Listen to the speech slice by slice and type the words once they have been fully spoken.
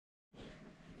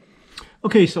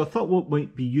Okay, so I thought what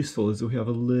might be useful is we have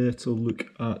a little look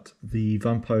at the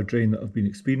vampire drain that I've been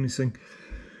experiencing.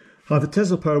 I have a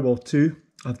Tesla Powerwall 2.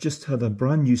 I've just had a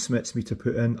brand new SMETS meter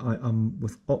put in. I am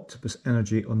with Octopus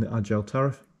Energy on the Agile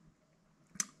tariff.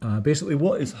 Basically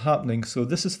what is happening, so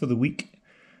this is for the week.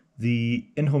 The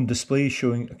in-home display is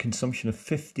showing a consumption of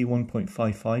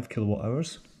 51.55 kilowatt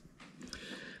hours.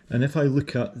 And if I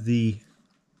look at the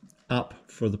app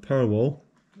for the Powerwall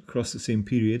across the same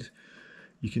period,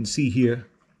 you can see here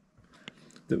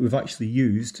that we've actually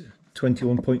used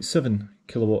 21.7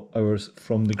 kilowatt hours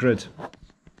from the grid.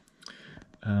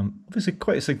 Obviously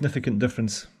quite a significant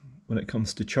difference when it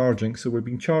comes to charging. So we're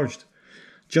being charged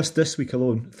just this week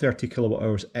alone 30 kilowatt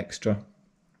hours extra.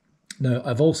 Now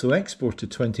I've also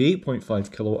exported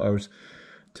 28.5 kilowatt hours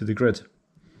to the grid.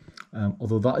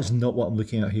 Although that is not what I'm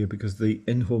looking at here because the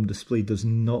in-home display does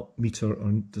not meter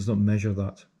or does not measure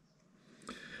that.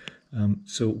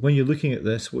 So when you're looking at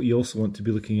this, what you also want to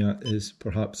be looking at is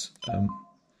perhaps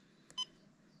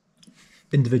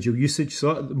individual usage.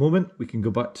 So at the moment, we can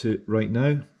go back to right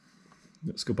now.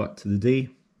 Let's go back to the day.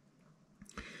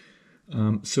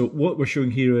 So what we're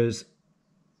showing here is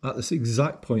at this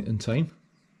exact point in time,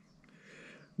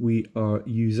 we are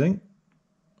using,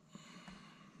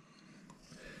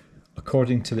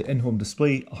 according to the in-home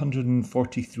display,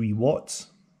 143 watts.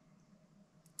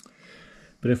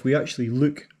 But if we actually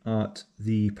look at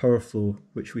the power flow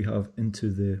which we have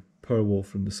into the Powerwall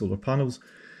from the solar panels,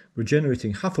 we're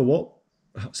generating half a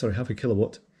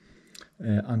kilowatt,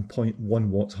 and 0.1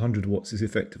 watts, 100 watts is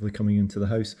effectively coming into the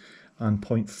house, and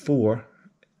 0.4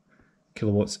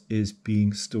 kilowatts is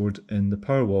being stored in the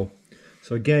Powerwall.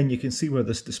 So again, you can see where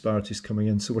this disparity is coming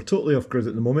in. So we're totally off grid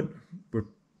at the moment. We're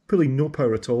pulling no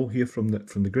power at all here from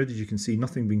the grid. As you can see,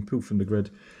 nothing being pulled from the grid.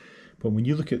 But when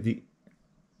you look at the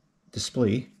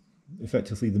display,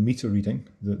 effectively the meter reading,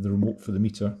 the remote for the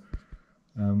meter,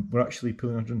 we're actually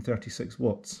pulling 136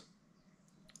 watts.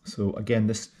 So again,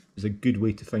 this is a good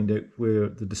way to find out where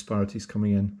the disparity is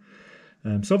coming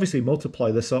in. So obviously multiply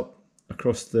this up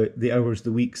across the hours,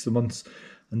 the weeks, the months,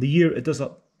 and the year. It does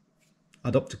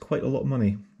add up to quite a lot of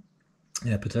money,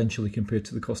 potentially compared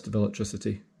to the cost of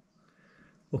electricity.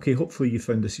 Okay, hopefully you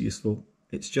found this useful.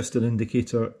 It's just an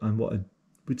indicator, and what I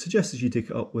would suggest is you take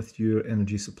it up with your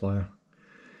energy supplier.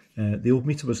 The old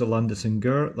meter was a Landis and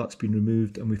Gyr. That's been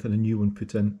removed and we've had a new one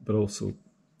put in, but also,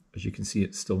 as you can see,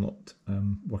 it's still not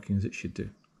working as it should do.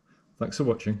 Thanks for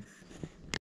watching.